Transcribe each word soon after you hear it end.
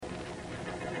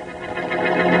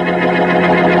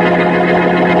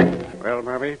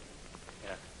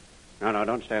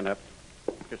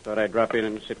I'd drop in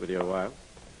and sit with you a while.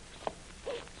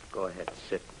 Go ahead,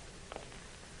 sit.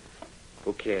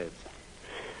 Who cares?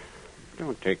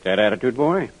 Don't take that attitude,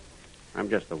 boy. I'm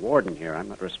just the warden here. I'm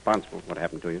not responsible for what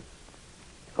happened to you.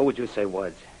 Who would you say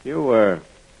was? You were.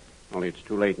 Only it's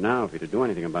too late now for you to do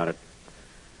anything about it.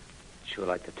 Sure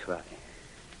like to try.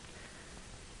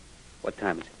 What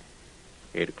time is it?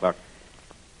 8 o'clock.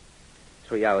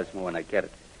 3 hours more and I get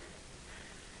it.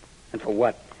 And for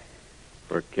what?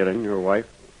 For killing your wife?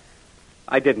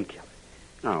 I didn't kill her.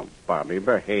 Now, Bobby,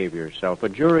 behave yourself. A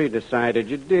jury decided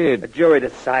you did. A jury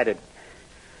decided.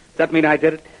 Does that mean I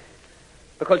did it?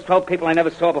 Because 12 people I never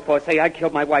saw before say I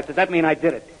killed my wife. Does that mean I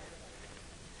did it?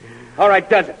 All right,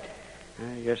 does it?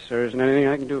 I guess there isn't anything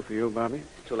I can do for you, Bobby.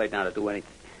 It's too late now to do anything.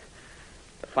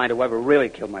 To find whoever really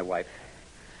killed my wife.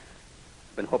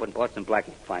 I've been hoping Boston Blackie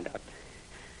would find out.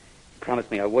 He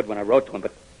promised me I would when I wrote to him,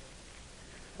 but...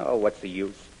 Oh, what's the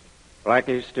use?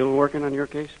 Blackie's still working on your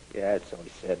case? Yeah, so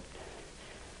he said.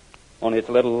 Only it's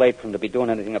a little late for him to be doing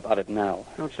anything about it now.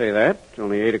 Don't say that. It's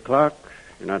only 8 o'clock.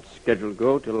 You're not scheduled to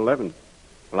go till 11.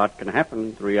 A lot can happen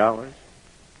in 3 hours.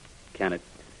 Can it?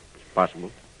 It's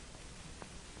possible.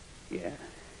 Yeah,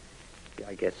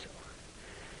 I guess so.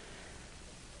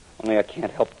 Only I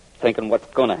can't help thinking what's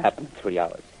going to happen in 3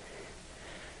 hours.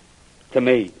 To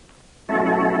me.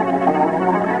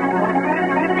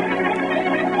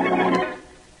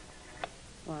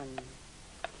 1,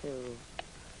 2,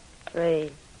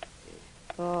 3,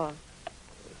 4,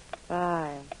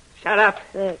 5. Shut up.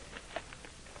 6.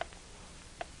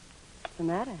 What's the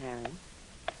matter, Harry?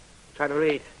 Try to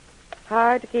read.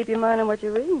 Hard to keep your mind on what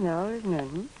you're reading, though, isn't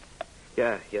it?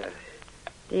 Yeah.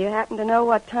 Do you happen to know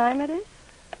what time it is?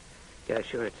 Yeah,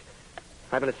 sure. It's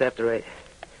 5 minutes after 8.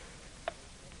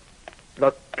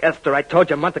 Look, Esther, I told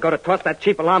you a month ago to toss that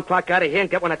cheap alarm clock out of here and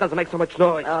get one that doesn't make so much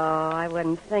noise. Oh, I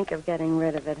wouldn't think of getting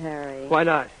rid of it, Harry. Why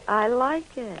not? I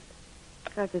like it.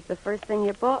 Because it's the first thing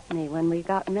you bought me when we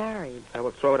got married. I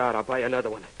will throw it out. I'll buy you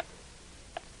another one.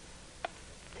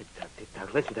 Tick-tock,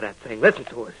 tick-tock. Listen to that thing. Listen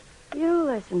to it. You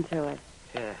listen to it.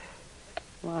 Yeah.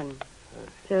 1,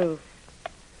 2,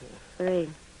 3,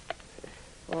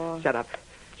 4. Shut up.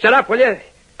 Shut up, will you?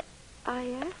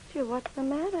 I asked you what's the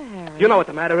matter, Harry. You know what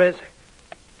the matter is.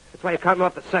 That's why you're counting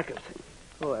off the seconds.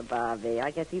 Poor Bobby.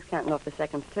 I guess he's counting off the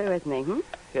seconds, too, isn't he,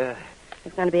 Yeah.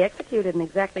 It's going to be executed in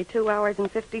exactly 2 hours and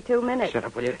 52 minutes. Shut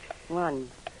up, will you? 1,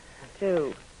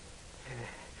 2.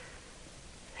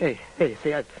 Hey, you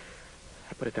see, I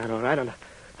put it down all right on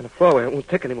the floor where it won't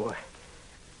tick anymore.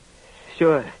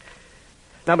 Sure.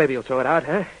 Now maybe you'll throw it out,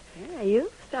 huh? Yeah,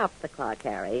 you've stopped the clock,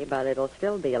 Harry, but it'll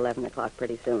still be 11 o'clock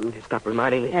pretty soon. Stop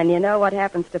reminding me. And you know what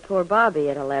happens to poor Bobby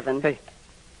at 11? Hey.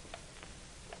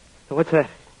 What's that?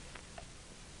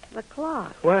 The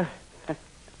clock. What?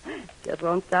 Just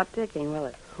won't stop ticking, will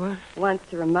it? What? Wants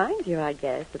to remind you, I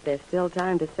guess, that there's still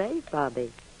time to save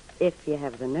Bobby, if you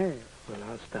have the nerve. Well,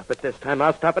 I'll stop it this time.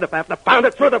 I'll stop it if I have to pound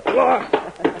it through the floor.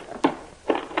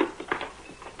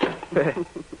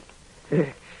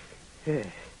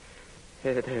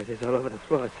 There it is all over the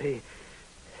floor, see?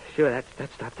 Sure, that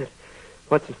stopped it.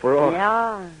 Once and for all.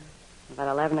 Yeah. About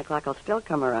 11 o'clock will still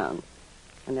come around.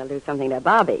 And they'll do something to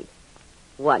Bobby.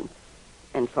 Once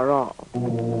and for all.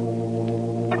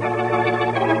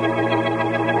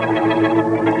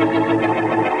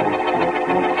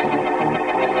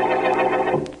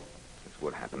 That's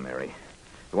what happened, Mary.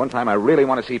 The one time I really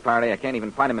want to see Faraday, I can't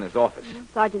even find him in his office.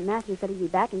 Sergeant Matthews said he'd be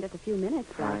back in just a few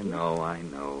minutes, Blackie. I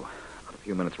know. A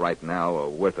few minutes right now are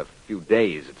worth a few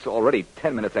days. It's already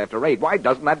 10 minutes after 8. Why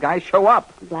doesn't that guy show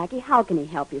up? Blackie, how can he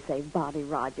help you save Bobby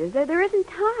Rogers? There isn't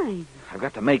time. I've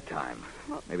got to make time.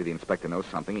 Maybe the inspector knows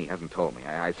something he hasn't told me.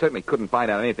 I certainly couldn't find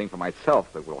out anything for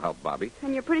myself that will help Bobby.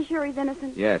 And you're pretty sure he's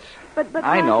innocent? Yes. But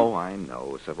I Blackie...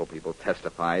 know. Several people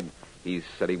testified. He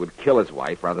said he would kill his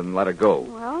wife rather than let her go.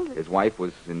 Well... His wife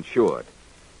was insured.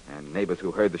 And neighbors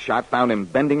who heard the shot found him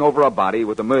bending over a body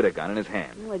with a murder gun in his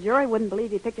hand. Well, the jury wouldn't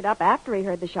believe he picked it up after he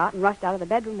heard the shot and rushed out of the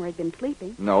bedroom where he'd been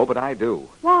sleeping. No, but I do.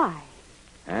 Why?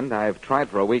 And I've tried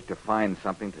for a week to find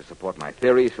something to support my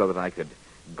theory so that I could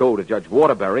go to Judge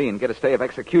Waterbury and get a stay of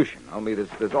execution. Only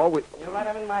there's always... You let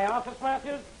him in my office,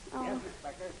 Matthews? Oh. Yes,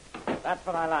 Inspector. That's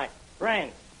what I like.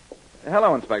 Brains.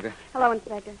 Hello, Inspector. Hello,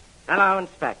 Inspector. Hello,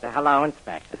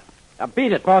 Inspector. Now,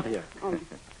 beat it, both of you.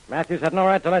 Matthews had no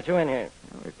right to let you in here.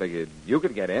 Well, we figured you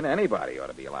could get in. Anybody ought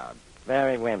to be allowed.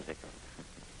 Very whimsical.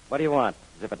 What do you want,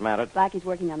 as if it mattered? Blackie's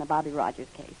working on the Bobby Rogers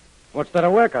case. What's there to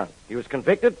work on? He was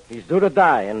convicted. He's due to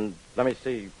die in,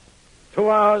 2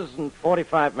 hours and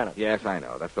 45 minutes. Yes, I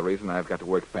know. That's the reason I've got to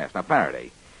work fast. Now,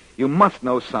 Faraday, you must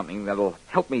know something that'll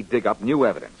help me dig up new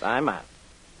evidence. I'm out.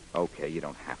 Okay, you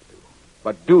don't have to.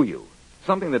 But do you?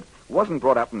 Something that wasn't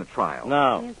brought up in the trial.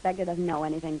 No. The inspector doesn't know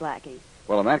anything, Blackie.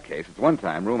 Well, in that case, it's one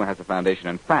time rumor has a foundation.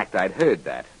 In fact, I'd heard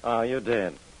that. Oh, you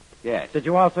did? Yes. Did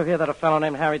you also hear that a fellow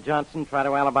named Harry Johnson tried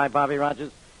to alibi Bobby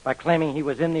Rogers by claiming he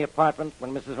was in the apartment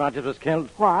when Mrs. Rogers was killed?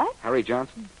 What? Harry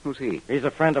Johnson? Who's he? He's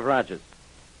a friend of Rogers.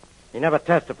 He never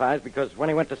testifies because when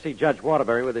he went to see Judge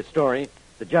Waterbury with his story,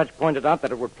 the judge pointed out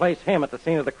that it would place him at the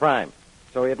scene of the crime.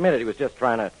 So he admitted he was just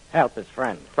trying to help his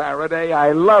friend. Faraday,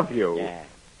 I love you. Yeah.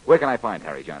 Where can I find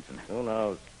Harry Johnson? Who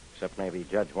knows? Except maybe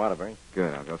Judge Waterbury.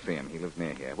 Good, I'll go see him. He lives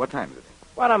near here. What time is it?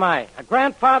 What am I? A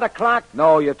grandfather clock?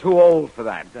 No, you're too old for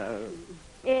that.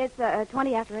 It's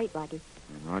 20 after 8, Blackie.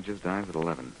 Rogers dies at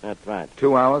 11. That's right.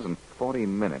 2 hours and 40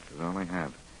 minutes is all I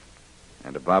have.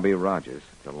 And to Bobby Rogers,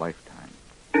 it's a lifetime.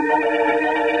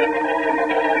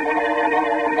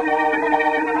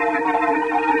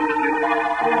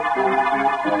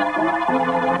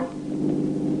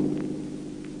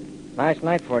 Nice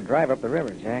night for a drive up the river,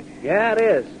 Jack. Yeah, it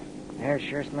is. Air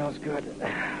sure smells good.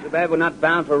 Too bad we're not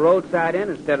bound for roadside inn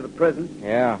instead of the prison.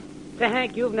 Yeah. Say,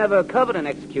 Hank, you've never covered an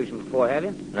execution before, have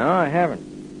you? No, I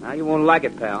haven't. Now, you won't like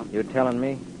it, pal. You telling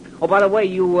me? Oh, by the way,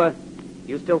 you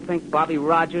still think Bobby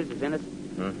Rogers is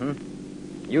innocent?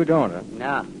 Mm-hmm. You don't, huh?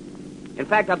 No. In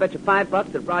fact, I'll bet you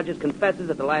 $5 that Rogers confesses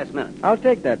at the last minute. I'll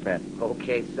take that bet.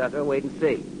 Okay, sucker, wait and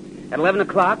see. At 11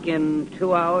 o'clock, in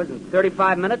 2 hours and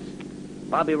 35 minutes,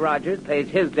 Bobby Rogers pays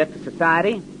his debt to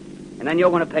society, and then you're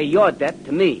going to pay your debt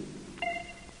to me.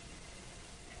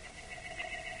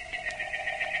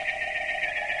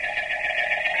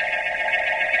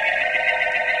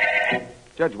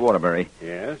 Judge Waterbury,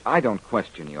 Yes? I don't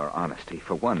question your honesty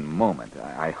for one moment.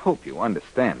 I hope you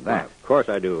understand that. Of course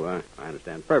I do. I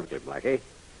understand perfectly, Blackie.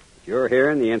 You're here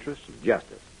in the interest of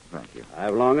justice. Thank you.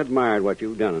 I've long admired what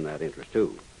you've done in that interest,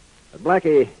 too. But,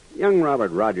 Blackie, young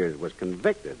Robert Rogers was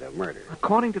convicted of murder.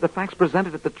 According to the facts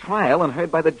presented at the trial and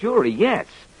heard by the jury, yes.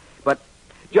 But,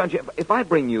 Judge, if I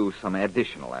bring you some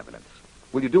additional evidence,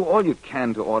 will you do all you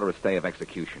can to order a stay of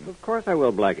execution? Of course I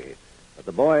will, Blackie. But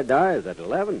the boy dies at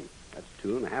 11. That's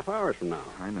 2.5 hours from now.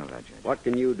 I know that, Judge. What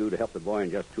can you do to help the boy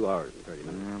in just 2 hours and 30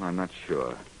 minutes? Well, I'm not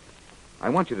sure. I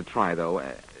want you to try, though.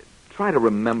 Try to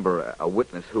remember a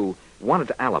witness who wanted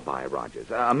to alibi Rogers.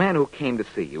 A man who came to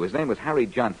see you. His name was Harry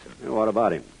Johnson. And what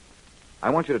about him?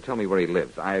 I want you to tell me where he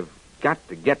lives. I've got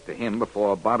to get to him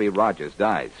before Bobby Rogers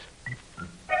dies.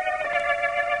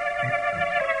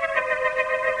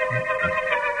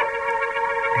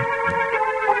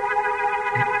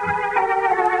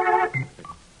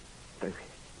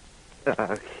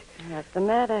 What's the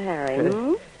matter, Harry?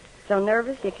 Hmm? So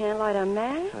nervous you can't light a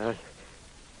match?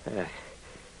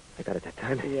 I got it that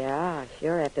time. Yeah,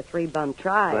 sure, after 3 bum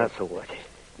tries. Well, so what?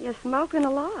 You're smoking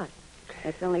a lot.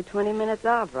 It's only 20 minutes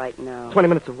off right now. 20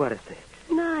 minutes of what, Esther?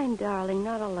 9, darling,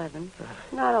 not 11.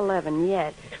 Not 11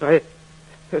 yet. I...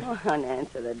 Come on,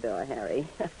 answer the door, Harry.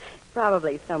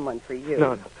 Probably someone for you.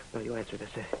 No, you answer this.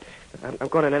 I'm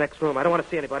going in the next room. I don't want to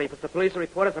see anybody. If it's the police or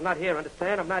reporters, I'm not here,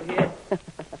 understand? I'm not here.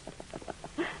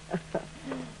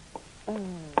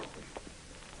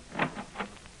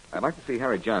 I'd like to see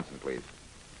Harry Johnson, please.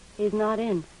 He's not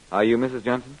in. Are you Mrs.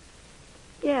 Johnson?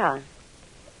 Yeah.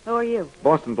 Who are you?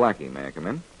 Boston Blackie. May I come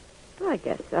in? I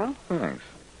guess so. Thanks.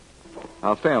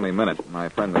 I'll stay only a minute. My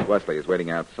friend Miss Wesley is waiting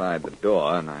outside the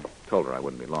door, and I told her I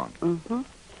wouldn't be long. Mm-hmm.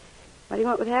 What do you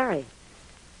want with Harry?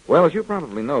 Well, as you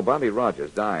probably know, Bobby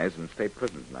Rogers dies in state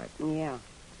prison tonight. Yeah.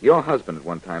 Your husband at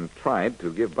one time tried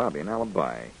to give Bobby an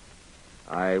alibi.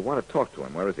 I want to talk to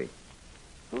him. Where is he?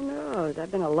 Who knows?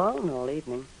 I've been alone all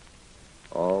evening.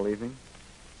 All evening?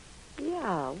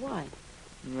 Yeah, why?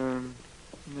 No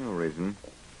reason.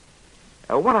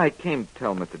 What I came to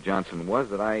tell Mr. Johnson was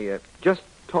that I just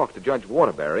talked to Judge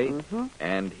Waterbury,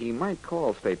 and he might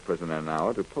call state prison in an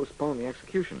hour to postpone the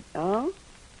execution. Oh?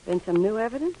 Been some new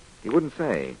evidence? He wouldn't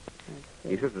say.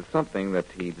 He says it's something that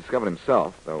he discovered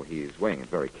himself, though he's weighing it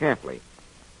very carefully.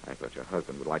 I thought your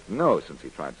husband would like to know since he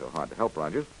tried so hard to help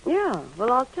Rogers. Yeah,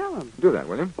 well, I'll tell him. Do that,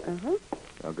 will you? Uh-huh.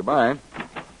 Well, goodbye.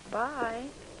 Bye.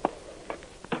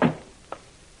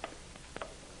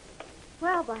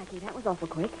 Well, Blackie, that was awful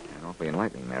quick. And awfully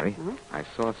enlightening, Mary. Huh? I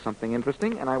saw something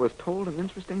interesting, and I was told an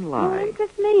interesting Well, lie.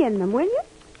 interest me in them, will you?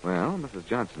 Well, Mrs.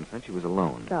 Johnson said she was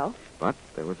alone. So? But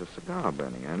there was a cigar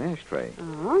burning in an ashtray.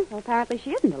 Oh, well, apparently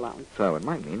she isn't alone. So it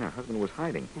might mean her husband was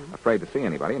hiding, afraid to see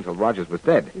anybody until Rogers was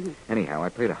dead. Anyhow, I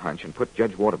played a hunch and put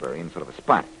Judge Waterbury in sort of a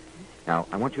spot. Now,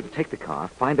 I want you to take the car,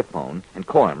 find a phone, and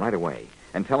call him right away.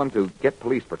 And tell him to get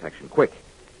police protection, quick.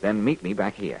 Then meet me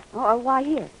back here. Oh, why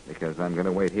here? Because I'm going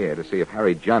to wait here to see if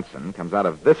Harry Johnson comes out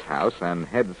of this house and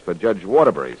heads for Judge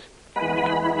Waterbury's.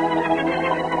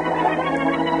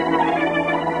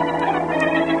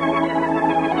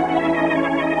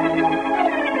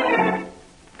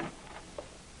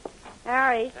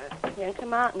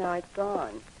 came out now. It's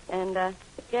gone. And,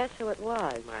 guess who it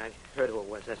was? I heard who it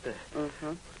was, Esther. Mm-hmm.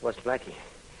 It was Blackie.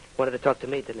 Wanted to talk to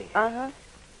me, didn't he? Uh-huh.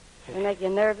 Did it make you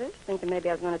nervous? Thinking maybe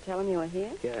I was going to tell him you were here?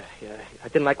 Yeah. I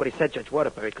didn't like what he said Judge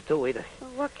Waterbury could do either. Well,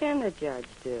 what can the judge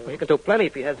do? Well, he can do plenty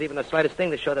if he has even the slightest thing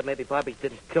to show that maybe Bobby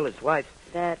didn't kill his wife.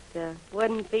 That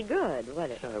wouldn't be good, would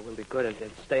it? It wouldn't be good, and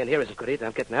staying here isn't good either.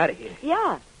 I'm getting out of here.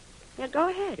 Yeah. Yeah, go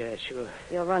ahead. Yeah, sure.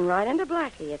 You'll run right into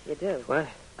Blackie if you do. What?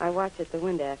 I watched at the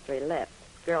window after he left.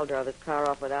 Girl drove his car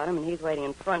off without him, and he's waiting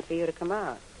in front for you to come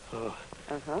out. Oh.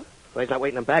 Uh-huh. Well, he's not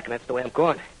waiting him back, and that's the way I'm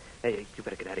going. Hey, you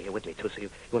better get out of here with me, too, so you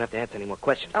won't have to answer any more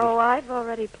questions. Oh, I've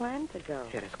already planned to go.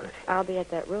 Yeah, that's good. I'll be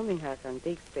at that rooming house on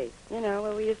Deek Street. You know,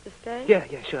 where we used to stay? Yeah,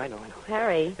 sure, I know.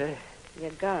 Harry, Yeah. your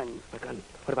gun My gun.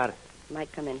 What about it?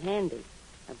 might come in handy.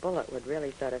 A bullet would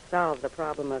really sort of solve the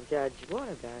problem of Judge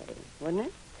Waterbury, wouldn't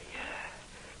it?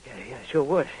 Yeah, sure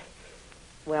would.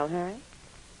 Well, Harry,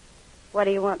 what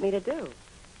do you want me to do?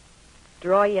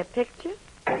 Draw you a picture?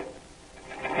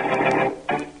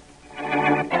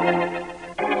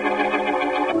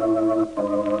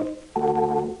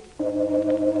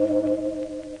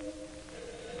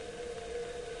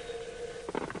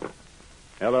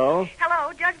 Hello?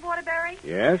 Hello, Judge Waterbury?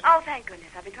 Yes? Oh, thank goodness.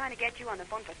 I've been trying to get you on the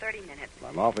phone for 30 minutes.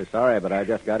 I'm awfully sorry, but I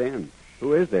just got in.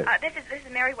 Who is this? This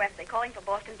is Mary Wesley calling for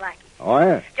Boston Blackie. Oh,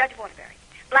 yes. Judge Waterbury.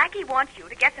 Blackie wants you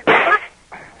to get some...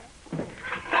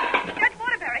 Judge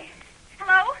Waterbury.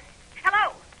 Hello?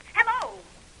 Hello?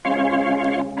 Hello?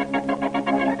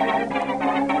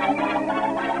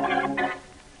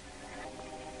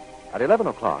 At 11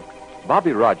 o'clock,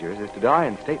 Bobby Rogers is to die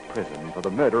in state prison for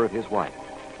the murder of his wife.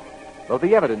 Though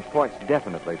the evidence points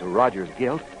definitely to Rogers'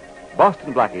 guilt,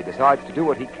 Boston Blackie decides to do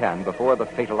what he can before the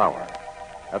fatal hour.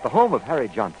 At the home of Harry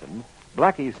Johnson,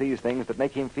 Blackie sees things that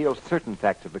make him feel certain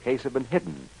facts of the case have been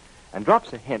hidden, and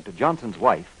drops a hint to Johnson's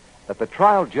wife that the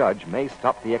trial judge may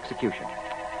stop the execution.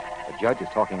 The judge is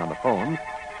talking on the phone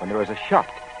when there is a shot,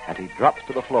 and he drops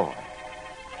to the floor.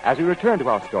 As we return to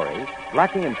our story,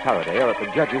 Blackie and Faraday are at the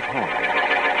judge's home.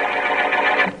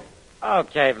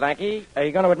 Okay, Blackie. Are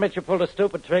you going to admit you pulled a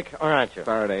stupid trick, or aren't you?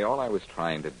 Faraday, all I was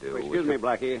trying to do Excuse me,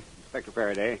 Blackie. Inspector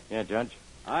Faraday. Yeah, Judge?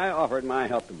 I offered my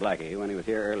help to Blackie when he was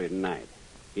here early tonight.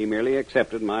 He merely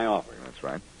accepted my offer. That's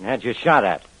right. Had you shot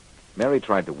at? Mary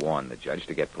tried to warn the judge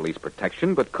to get police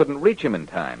protection, but couldn't reach him in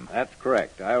time. That's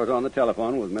correct. I was on the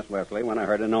telephone with Miss Wesley when I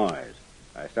heard a noise.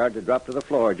 I started to drop to the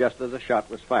floor just as a shot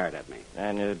was fired at me.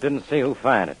 And you didn't see who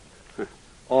fired it?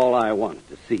 All I wanted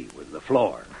to see was the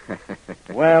floor.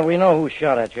 Well, we know who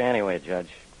shot at you anyway, Judge.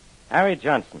 Harry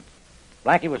Johnson.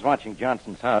 Blackie was watching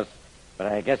Johnson's house,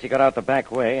 but I guess he got out the back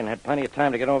way and had plenty of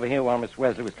time to get over here while Miss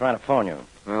Wesley was trying to phone you.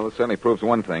 Well, this certainly proves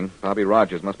one thing. Bobby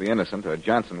Rogers must be innocent, or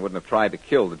Johnson wouldn't have tried to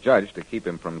kill the judge to keep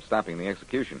him from stopping the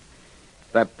execution.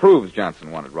 That proves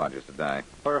Johnson wanted Rogers to die.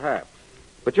 Perhaps.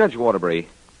 But Judge Waterbury,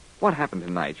 what happened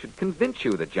tonight should convince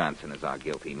you that Johnson is our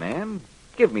guilty man.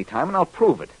 Give me time and I'll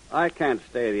prove it. I can't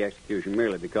stay the execution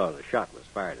merely because a shot was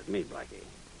fired at me, Blackie.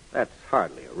 That's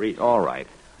hardly a reason. All right.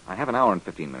 I have an hour and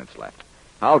 15 minutes left.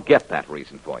 I'll get that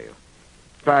reason for you.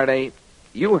 Faraday,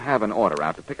 you have an order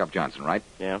out to pick up Johnson, right?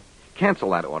 Yeah.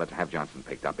 Cancel that order to have Johnson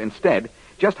picked up. Instead,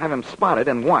 just have him spotted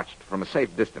and watched from a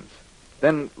safe distance.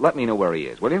 Then let me know where he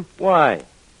is, will you? Why?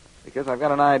 Because I've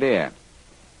got an idea.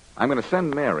 I'm going to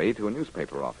send Mary to a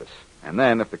newspaper office. And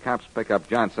then, if the cops pick up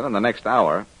Johnson in the next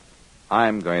hour,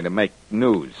 I'm going to make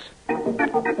news.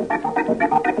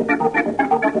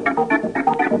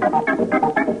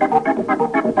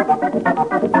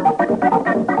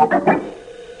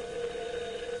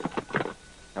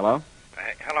 Hello?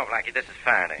 Hello, Blackie. This is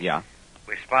Faraday. Yeah?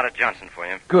 We've spotted Johnson for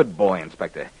you. Good boy,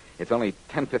 Inspector. It's only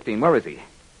 10:15. Where is he?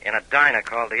 In a diner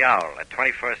called the Owl at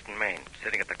 21st and Main,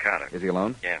 sitting at the counter. Is he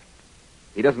alone? Yeah.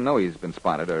 He doesn't know he's been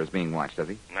spotted or is being watched, does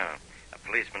he? No. A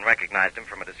policeman recognized him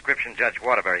from a description Judge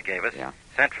Waterbury gave us. Yeah.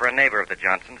 Sent for a neighbor of the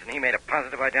Johnsons, and he made a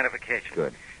positive identification.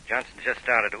 Good. Johnson just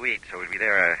started to eat, so he'll be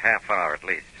there a half hour at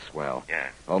least. Swell. Yeah.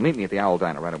 Well, meet me at the Owl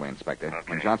Diner right away, Inspector. Okay.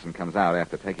 When Johnson comes out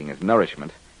after taking his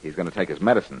nourishment, he's going to take his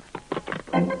medicine.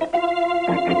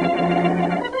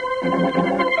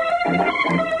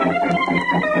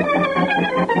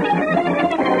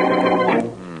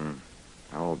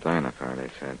 Owl Diner, Faraday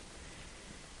said.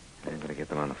 I'm going to get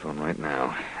them on the phone right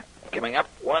now. Giving up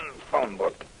one phone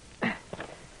book. Let's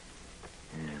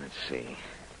see.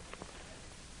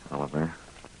 Oliver.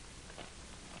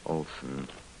 Olson.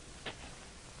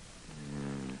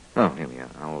 Oh, here we are.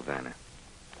 Owl Diner.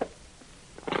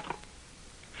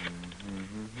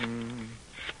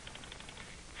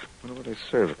 Wonder what they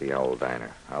serve at the Owl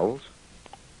Diner. Owls?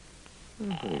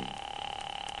 Good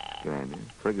idea.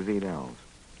 Frigs eat owls.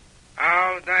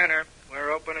 Owl Diner.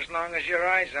 We're open as long as your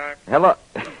eyes are. Hello.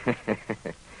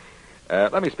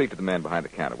 Let me speak to the man behind the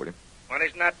counter, will you? Well,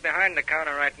 he's not behind the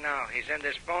counter right now. He's in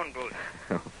this phone booth.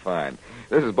 Oh, fine.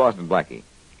 This is Boston Blackie.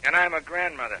 And I'm a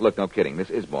grandmother. Look, no kidding. This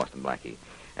is Boston Blackie.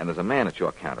 And there's a man at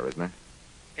your counter, isn't there?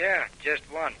 Yeah, just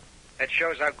one. That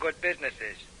shows how good business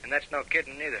is. And that's no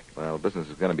kidding either. Well, business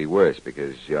is going to be worse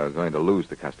because you're going to lose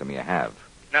the customer you have.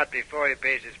 Not before he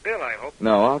pays his bill, I hope.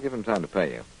 No, I'll give him time to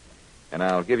pay you. And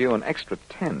I'll give you an extra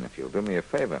 10 if you'll do me a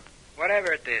favor.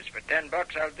 Whatever it is, for $10,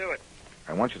 I'll do it.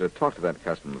 I want you to talk to that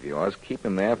customer of yours, keep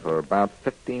him there for about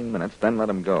 15 minutes, then let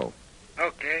him go.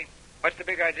 Okay. What's the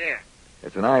big idea?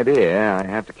 It's an idea. I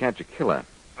have to catch a killer.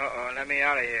 Uh-oh, let me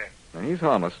out of here. Now, he's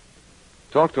harmless.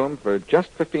 Talk to him for just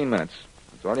 15 minutes.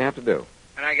 That's all you have to do.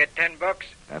 And I get $10?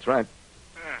 That's right.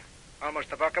 Almost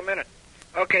 $1 a minute.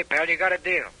 Okay, pal, you got a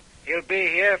deal. He'll be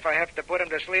here. If I have to put him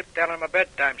to sleep, tell him a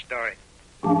bedtime story.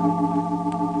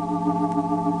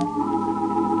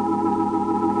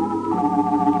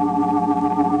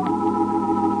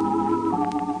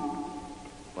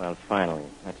 Well, finally.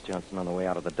 That's Johnson on the way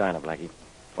out of the diner, Blackie.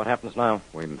 What happens now?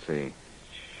 Wait and see.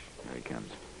 There he comes.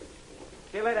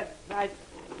 See you later. Night.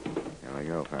 Here we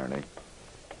go, Faraday.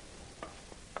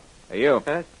 Hey, you.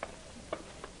 Huh?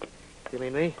 You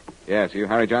mean me? Yes, you,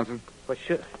 Harry Johnson? Well,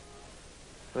 sure.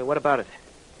 Well, what about it?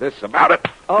 This about it.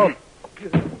 Oh.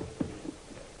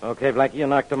 Okay, Blackie, you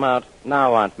knocked him out.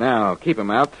 Now what? Now, keep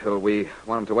him out till we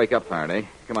want him to wake up, Faraday.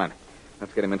 Come on.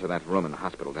 Let's get him into that room in the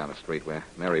hospital down the street where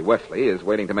Mary Wesley is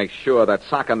waiting to make sure that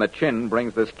sock on the chin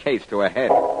brings this case to a head.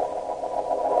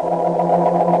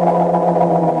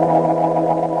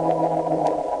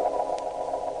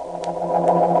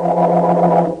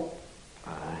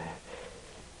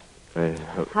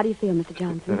 How do you feel, Mr.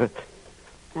 Johnson?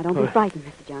 Now, don't be frightened,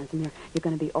 Mr. Johnson. You're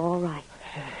going to be all right.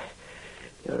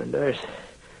 You're a nurse.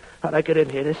 How'd I get in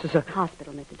here? This is a...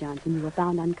 Hospital, Mr. Johnson. You were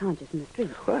found unconscious in the street.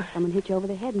 What? Someone hit you over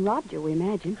the head and robbed you, we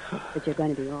imagine. But you're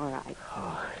going to be all right.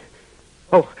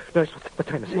 Oh, nurse, what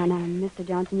time is it? Now, Mr.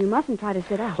 Johnson, you mustn't try to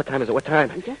sit up. What time is it? What time?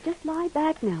 Just lie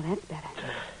back now. That's better.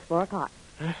 4 o'clock.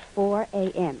 4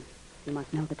 a.m. You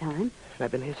must know the time. I've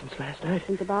been here since last night.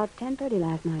 Since about 10:30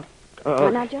 last night. Oh.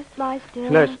 Now, just lie still.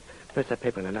 Nurse, that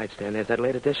paper in the nightstand. There's that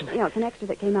late edition. Yeah, it's an extra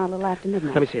that came out a little after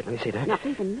midnight. Let me see it. Now,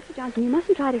 please, Mr. Johnson, you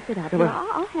mustn't try to sit up. Come on. Here,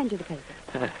 I'll hand you the paper.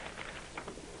 There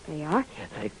you are. Yeah,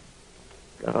 thanks.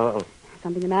 Oh.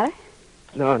 Something the matter?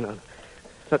 No.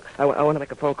 Look, I want to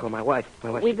make a phone call. My wife.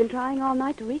 We've been trying all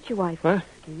night to reach your wife. What?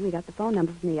 We got the phone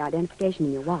number from the identification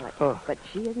in your wallet. Oh. But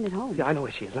she isn't at home. Yeah, I know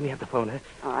where she is. Let me have the phone, huh?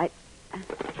 All right.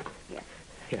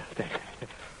 Yeah, thanks.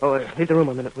 Oh, leave the room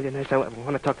a minute, will you, nurse? I want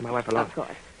to talk to my wife alone. Of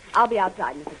course. I'll be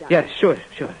outside, Mr. Johnson. Yeah, sure.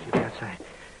 You be outside.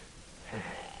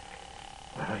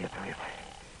 Hurry up.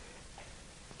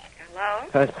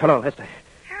 Hello? Hello, Hester.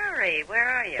 Harry, where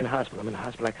are you? I'm in the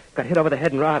hospital. I got hit over the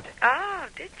head and robbed. Oh,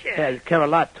 did you? Yeah, you care a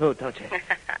lot, too, don't you?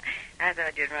 I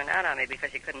thought you'd run out on me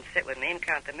because you couldn't sit with me and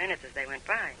count the minutes as they went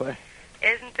by. What?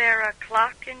 Isn't there a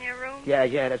clock in your room? Yeah,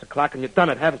 there's a clock, and you've done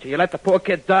it, haven't you? You let the poor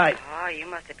kid die. Oh, you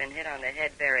must have been hit on the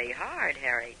head very hard,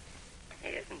 Harry. He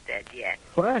isn't dead yet.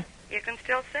 What? You can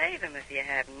still save him if you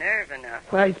have nerve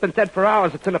enough. Well, he's been dead for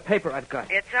hours. It's in the paper I've got.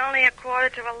 It's only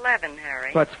 11:15,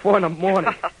 Harry. Well, it's 4 in the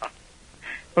morning.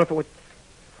 Well, if it was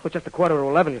just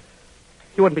 11:15,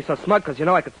 you wouldn't be so smug, because you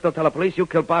know I could still tell the police you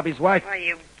killed Bobby's wife. Well,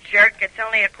 you jerk, it's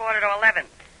only 11:15.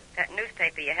 That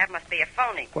newspaper you have must be a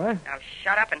phony. What? Now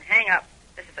shut up and hang up.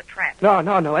 This is a trap. No,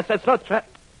 that's not trap.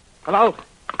 Hello?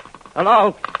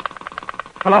 Hello,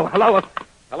 Hello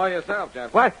yourself,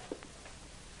 Johnson. what?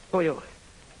 Who are you?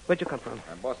 Where'd you come from?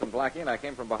 I'm Boston Blackie, and I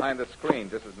came from behind the screen,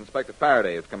 just as Inspector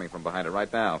Faraday is coming from behind it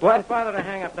right now. Don't bother to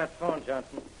hang up that phone,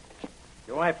 Johnson.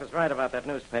 Your wife was right about that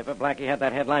newspaper. Blackie had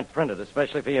that headline printed,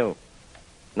 especially for you.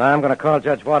 Now I'm going to call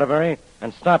Judge Waterbury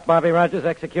and stop Bobby Rogers'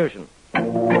 execution. Bus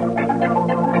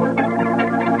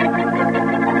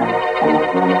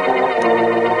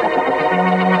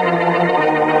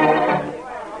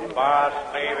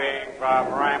leaving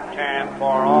from Rampton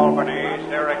for Albany,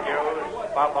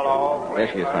 Syracuse, Buffalo. There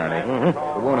she is, Faraday.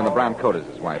 Mm-hmm. The woman in the brown coat is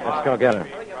his wife. Let's go get her.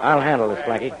 I'll handle this,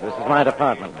 Blackie. This is my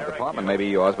department. The department may be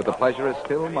yours, but the pleasure is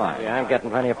still mine. Yeah, I'm getting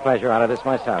plenty of pleasure out of this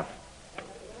myself.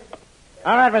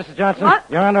 All right, Mrs. Johnson. What?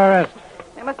 You're under arrest.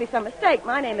 There must be some mistake.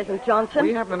 My name isn't Johnson.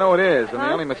 We happen to know it is, and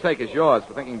the only mistake is yours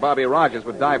for thinking Bobby Rogers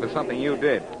would die for something you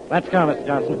did. Let's go, Mr.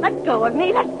 Johnson. Let go of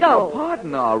me. Let's go.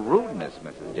 Pardon our rudeness,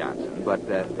 Mrs. Johnson, but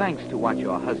thanks to what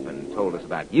your husband told us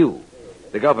about you,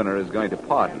 the governor is going to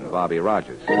pardon Bobby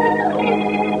Rogers.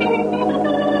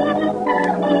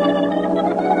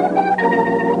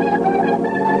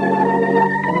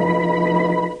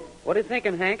 What are you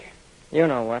thinking, Hank? You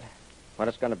know what. what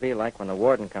it's going to be like when the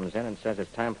warden comes in and says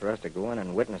it's time for us to go in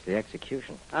and witness the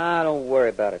execution. Don't worry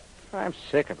about it. I'm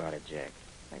sick about it, Jack.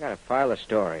 I got to file a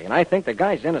story, and I think the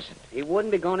guy's innocent. He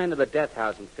wouldn't be going into the death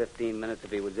house in 15 minutes if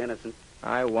he was innocent.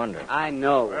 I wonder. I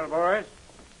know. Well, boys?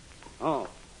 Oh.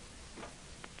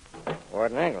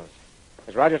 Warden Engels.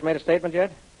 Has Rogers made a statement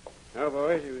yet? No,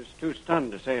 boys. He was too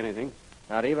stunned to say anything.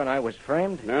 Not even I was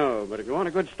framed? No, but if you want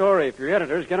a good story for your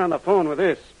editors, get on the phone with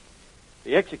this.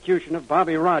 The execution of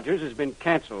Bobby Rogers has been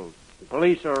canceled. The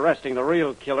police are arresting the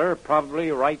real killer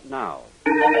probably right now.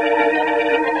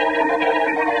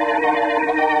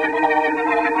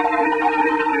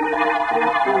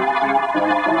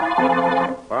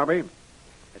 Bobby?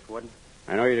 Yes, Warden?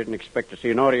 I know you didn't expect to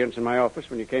see an audience in my office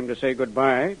when you came to say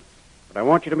goodbye, but I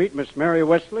want you to meet Miss Mary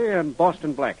Wesley and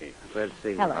Boston Blackie. Glad to see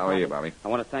you. Hello. How are you, Bobby? I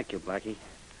want to thank you, Blackie.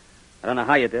 I don't know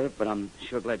how you did it, but I'm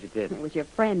sure glad you did. It was your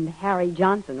friend Harry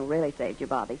Johnson who really saved you,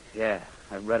 Bobby. Yeah,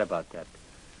 I read about that.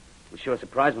 I was sure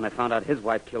surprised when I found out his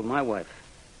wife killed my wife.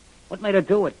 What made her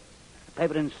do it? The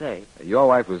paper didn't say. Your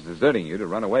wife was deserting you to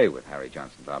run away with Harry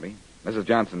Johnson, Bobby. Mrs.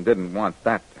 Johnson didn't want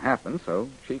that to happen, so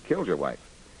she killed your wife.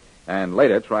 And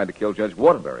later tried to kill Judge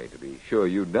Waterbury to be sure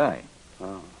you'd die.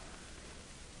 Oh,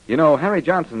 You know, Harry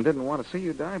Johnson didn't want to see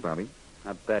you die, Bobby.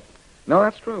 I bet. No,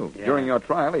 that's true. Yeah. During your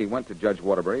trial, he went to Judge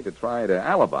Waterbury to try to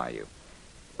alibi you.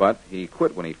 But he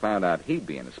quit when he found out he'd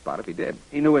be in the spot if he did.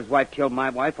 He knew his wife killed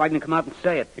my wife. Why didn't he come out and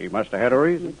say it? He must have had a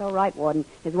reason. You're so right, Warden.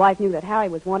 His wife knew that Harry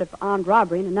was wanted for armed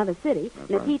robbery in another city,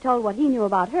 and if he told what he knew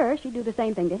about her, she'd do the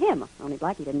same thing to him. Only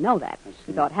Blackie didn't know that.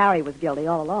 He thought Harry was guilty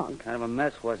all along. Kind of a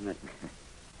mess, wasn't it?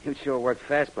 You sure worked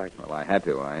fast, Blackie. Well, I had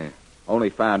to. I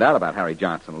only found out about Harry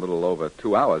Johnson a little over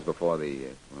 2 hours before the,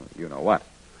 you know what.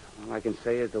 All I can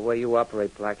say is the way you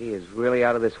operate, Blackie, is really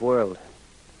out of this world.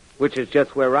 Which is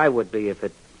just where I would be if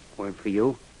it weren't for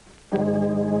you.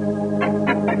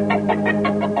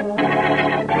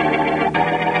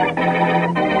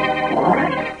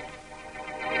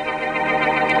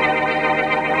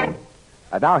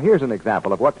 And now here's an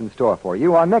example of what's in store for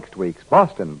you on next week's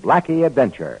Boston Blackie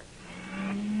Adventure.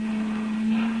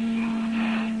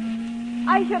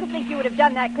 I sure to think you would have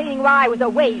done that cleaning while I was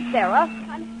away, Sarah.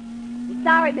 I'm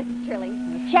sorry, Mrs.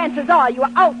 Trilling. The chances are you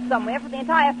were out somewhere for the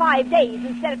entire 5 days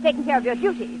instead of taking care of your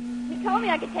duties. You told me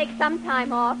I could take some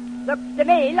time off. Looks to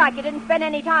me like you didn't spend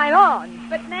any time on.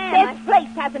 But, ma'am, this place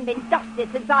hasn't been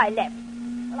dusted since I left.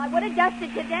 Well, I would have dusted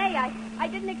today. I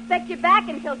didn't expect you back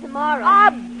until tomorrow.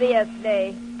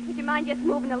 Obviously. Would you mind just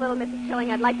moving a little, Mrs. Trilling?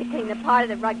 I'd like to clean the part of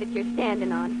the rug that you're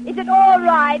standing on. Is it all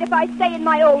right if I stay in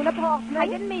my own apartment? I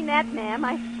didn't mean that, ma'am.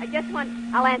 I just want...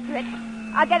 I'll answer it.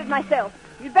 I'll get it myself.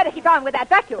 You'd better keep on with that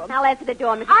vacuum. I'll answer the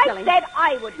door, Mrs. Trilling. I said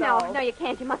I would go. No, you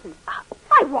can't. You mustn't.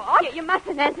 I what? You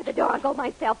mustn't answer the door. I'll go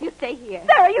myself. You stay here.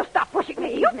 Sarah, you stop pushing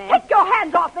me. You take your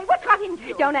hands off me. What's got into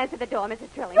you? Don't answer the door,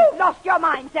 Mrs. Trilling. You've lost your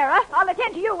mind, Sarah. I'll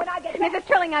attend to you when I get back. Mrs.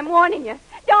 Trilling, I'm warning you.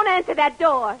 Don't answer that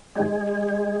door.